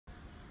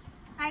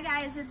Hi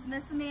guys, it's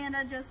Miss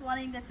Amanda, just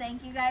wanting to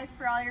thank you guys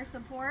for all your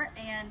support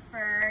and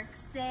for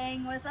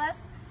staying with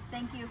us.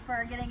 Thank you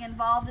for getting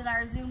involved in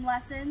our Zoom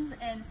lessons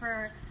and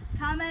for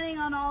commenting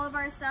on all of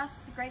our stuff.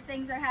 The great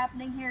things are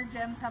happening here.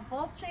 Gyms have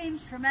both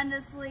changed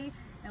tremendously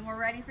and we're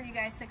ready for you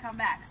guys to come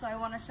back. So I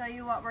want to show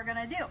you what we're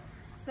going to do.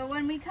 So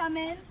when we come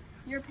in,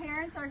 your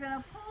parents are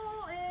going to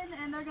pull in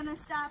and they're going to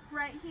stop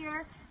right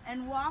here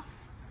and walk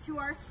to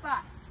our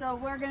spots. So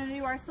we're going to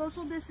do our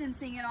social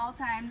distancing at all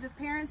times. If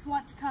parents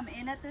want to come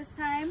in at this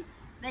time,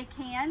 they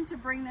can to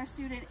bring their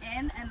student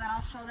in, and then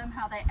I'll show them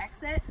how they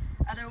exit.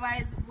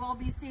 Otherwise, we'll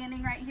be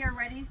standing right here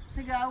ready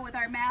to go with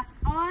our mask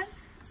on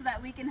so that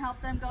we can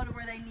help them go to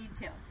where they need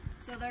to.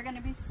 So they're going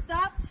to be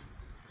stopped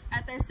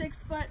at their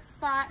 6-foot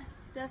spot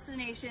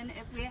destination.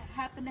 If we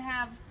happen to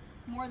have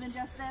more than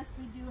just this,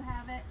 we do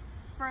have it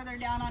further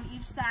down on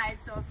each side,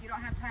 so if you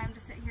don't have time to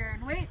sit here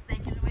and wait, they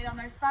can wait on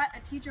their spot.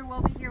 A teacher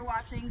will be here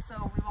watching, so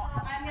we won't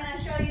have to. I'm going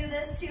to show you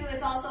this too.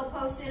 It's also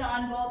posted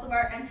on both of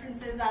our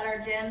entrances at our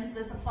gyms.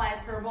 This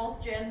applies for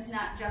both gyms,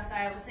 not just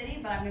Iowa City,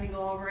 but I'm going to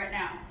go over it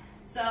now.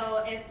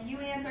 So if you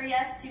answer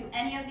yes to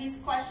any of these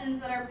questions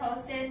that are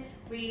posted,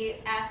 we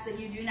ask that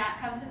you do not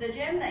come to the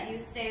gym, that you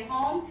stay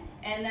home,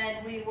 and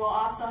then we will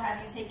also have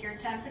you take your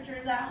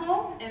temperatures at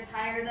home. If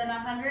higher than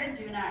 100,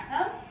 do not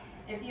come.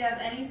 If you have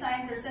any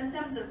signs or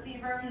symptoms of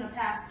fever in the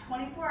past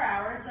 24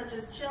 hours, such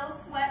as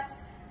chills,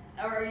 sweats,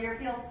 or you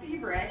feel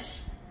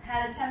feverish,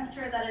 had a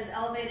temperature that is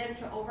elevated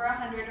to over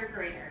 100 or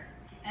greater.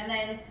 And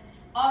then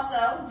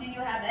also, do you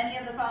have any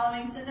of the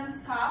following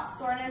symptoms? Cough,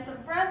 soreness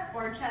of breath,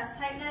 or chest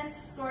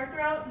tightness, sore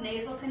throat,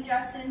 nasal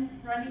congestion,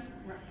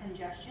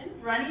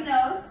 runny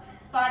nose,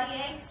 body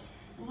aches,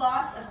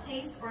 loss of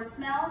taste or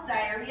smell,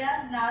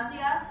 diarrhea,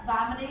 nausea,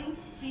 vomiting,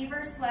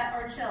 fever, sweat,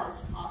 or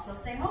chills? Also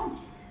stay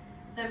home.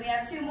 Then we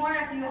have two more.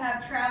 If you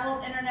have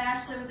traveled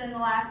internationally within the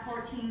last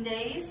 14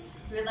 days,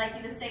 we would like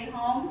you to stay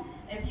home.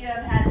 If you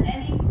have had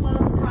any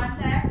close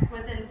contact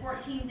within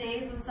 14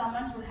 days with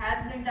someone who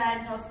has been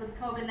diagnosed with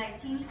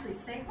COVID-19, please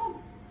stay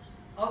home.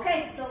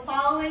 Okay, so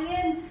following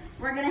in,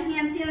 we're going to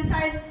hand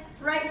sanitize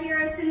right here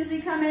as soon as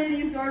we come in.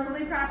 These doors will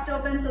be propped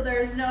open so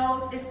there's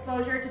no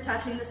exposure to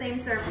touching the same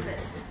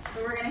surfaces.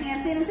 So we're going to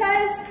hand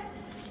sanitize.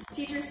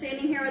 Teacher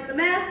standing here with the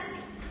mask.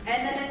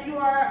 And then if you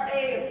are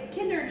a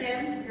kinder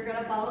gym, you're going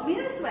to follow me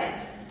this way.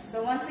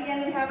 So once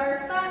again, we have our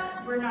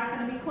spots. We're not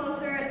going to be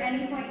closer at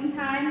any point in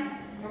time,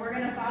 and we're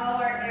going to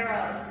follow our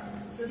arrows.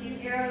 So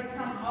these arrows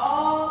come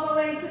all the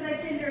way to the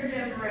kinder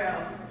gym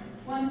room.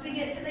 Once we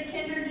get to the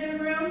kinder gym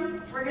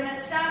room, we're going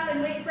to stop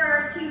and wait for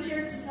our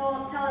teacher to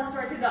tell us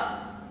where to go.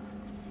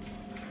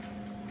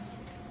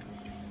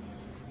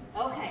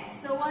 Okay,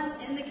 so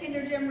once in the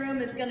kinder gym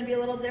room, it's going to be a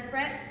little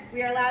different.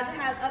 We are allowed to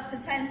have up to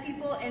 10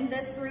 people in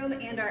this room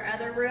and our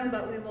other room,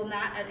 but we will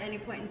not at any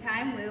point in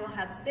time. We will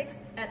have 6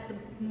 at the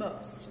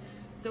most.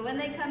 So when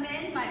they come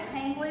in, my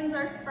penguins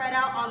are spread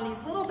out on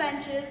these little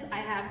benches. I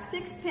have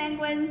 6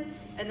 penguins,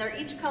 and they're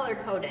each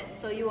color-coded.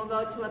 So you will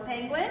go to a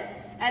penguin.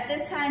 At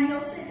this time,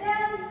 you'll sit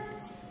down,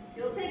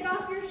 you'll take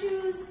off your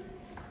shoes,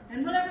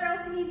 and whatever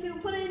else you need to,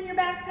 put it in your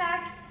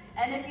backpack.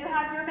 And if you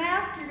have your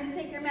mask, you're going to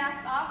take your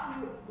mask off.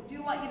 We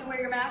do want you to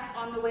wear your mask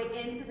on the way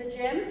into the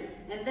gym,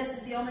 and this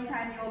is the only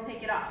time you will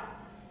take it off.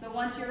 So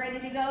once you're ready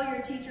to go,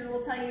 your teacher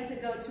will tell you to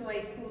go to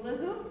a hula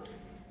hoop.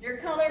 Your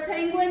color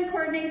penguin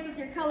coordinates with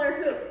your color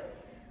hoop.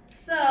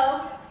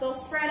 So they'll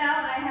spread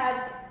out.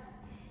 I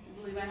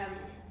believe I have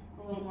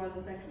a little more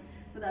than 6,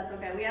 but that's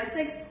okay. We have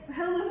 6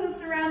 hula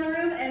hoops around the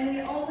room, and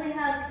we only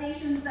have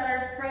stations that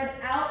are spread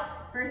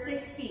out for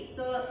 6 feet.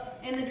 So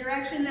in the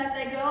direction that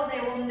they go, they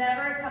will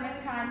never come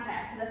in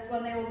contact. This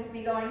one, they will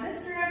be going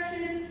this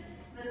direction.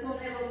 This one,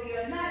 they will be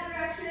going that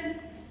direction.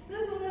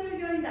 This one, they will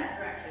be going that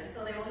direction.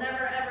 So they will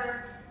never,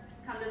 ever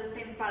come to the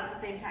same spot at the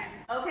same time.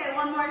 Okay,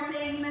 one more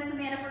thing Miss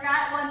Amanda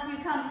forgot. Once you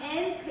come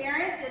in,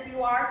 parents, if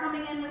you are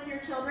coming in with your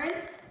children,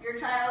 your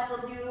child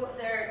will do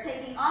their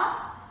taking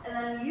off, and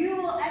then you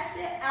will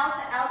exit out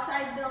the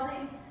outside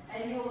building,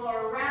 and you will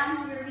go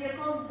around to your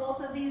vehicles.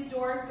 Both of these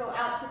doors go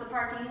out to the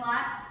parking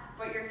lot,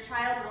 but your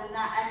child will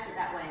not exit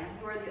that way.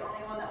 You are the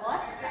only one that will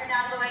exit. We're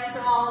now going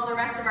to all of the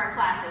rest of our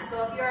classes.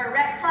 So if you're a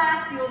rec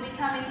class, you will be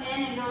coming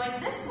in and going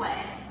this way.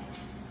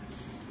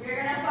 We're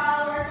going to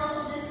follow our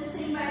social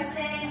distancing by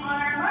staying on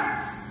our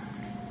marks.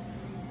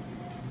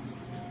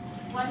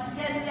 Once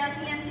again, we have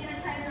hand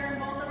sanitizer in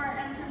both of our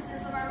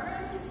entrances of our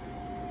rooms.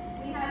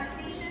 We have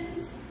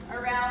stations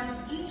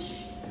around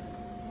each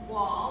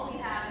wall. We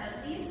have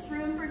at least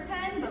room for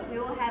 10, but we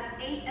will have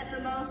 8 at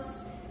the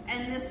most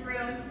in this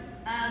room.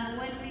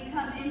 When we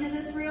come into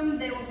this room,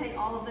 they will take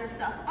all of their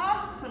stuff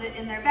off, put it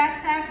in their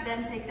backpack,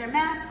 then take their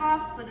mask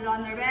off, put it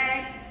on their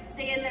bag,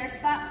 stay in their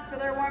spots for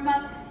their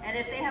warm-up, and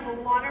if they have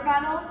a water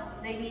bottle,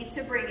 they need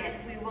to bring it.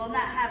 We will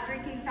not have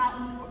drinking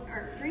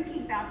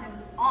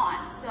fountains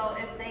on, so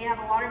if they have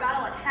a water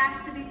bottle, it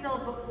has to be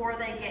filled before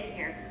they get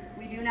here.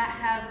 We do not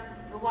have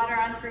the water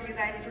on for you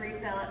guys to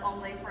refill it,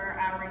 only for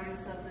our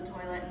use of the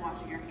toilet and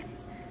washing your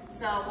hands.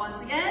 So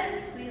once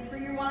again, please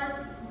bring your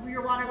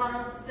water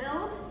bottle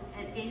filled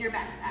and in your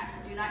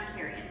backpack. Do not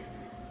carry it.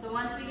 So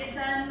once we get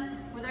done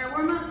with our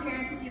warm-up,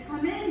 parents, if you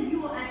come in,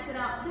 you will exit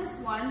out this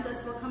one.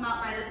 This will come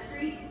out by the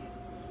street,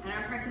 and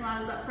our parking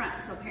lot is up front.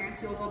 So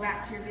parents, you'll go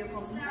back to your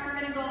vehicles. Now we're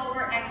gonna go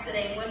over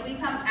exiting. When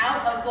we come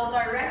out of both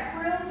our rec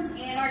rooms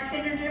and our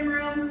kinder gym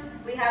rooms,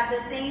 we have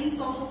the same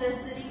social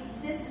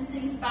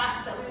distancing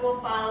spots that we will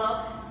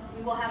follow.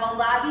 We will have a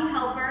lobby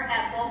helper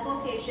at both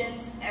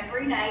locations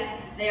every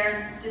night. They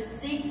are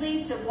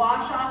distinctly to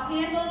wash off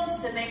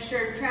handles, to make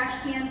sure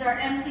trash cans are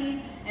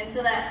emptied, and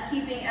so that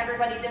keeping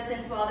everybody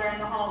distanced while they're in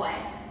the hallway.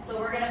 So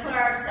we're gonna put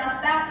our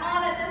stuff back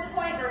on at this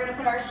point. We're gonna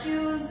put our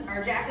shoes,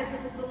 our jackets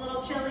if it's a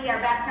little chilly, our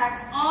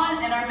backpacks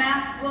on, and our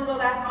masks will go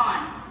back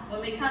on.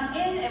 When we come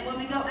in and when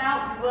we go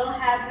out, we will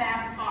have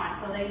masks on,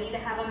 so they need to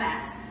have a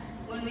mask.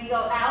 When we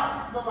go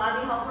out, the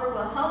lobby helper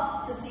will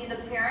help to see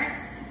the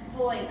parents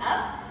pulling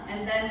up,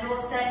 and then we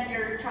will send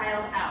your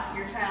child out.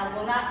 Your child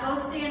will not go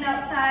stand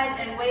outside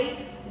and wait.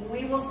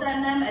 We will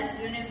send them as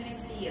soon as we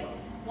see you.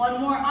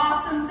 One more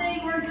awesome thing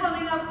we're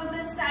coming up with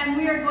this time,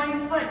 we are going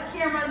to put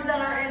cameras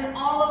that are in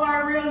all of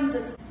our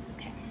rooms.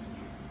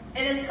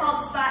 It is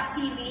called Spot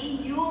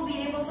TV. You will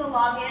be able to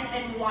log in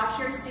and watch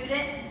your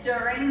student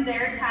during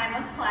their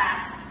time of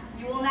class.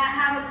 You will not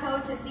have a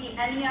code to see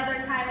any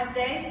other time of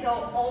day,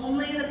 so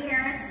only the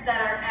parents that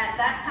are at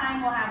that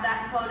time will have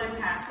that code and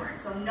password.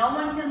 So no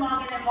one can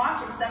log in and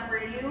watch except for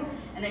you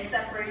and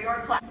except for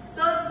your class.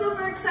 So it's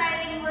super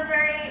exciting. We're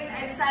very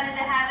excited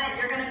to have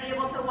it. You're going to be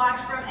able to watch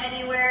from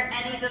anywhere,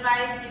 any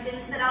device. You can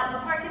sit out in the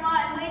parking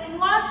lot and wait and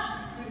watch.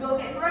 You go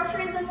get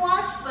groceries and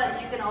watch, but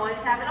you can always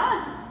have it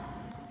on.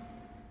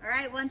 All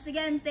right, once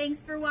again,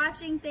 thanks for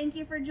watching. Thank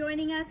you for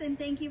joining us, and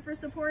thank you for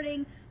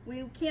supporting.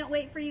 We can't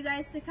wait for you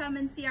guys to come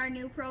and see our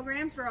new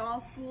program for all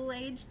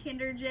school-age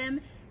kinder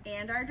gym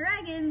and our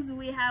dragons.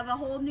 We have a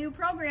whole new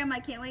program. I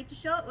can't wait to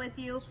show it with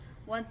you.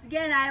 Once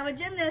again, Iowa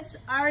Gymnasts,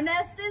 our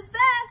nest is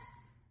best.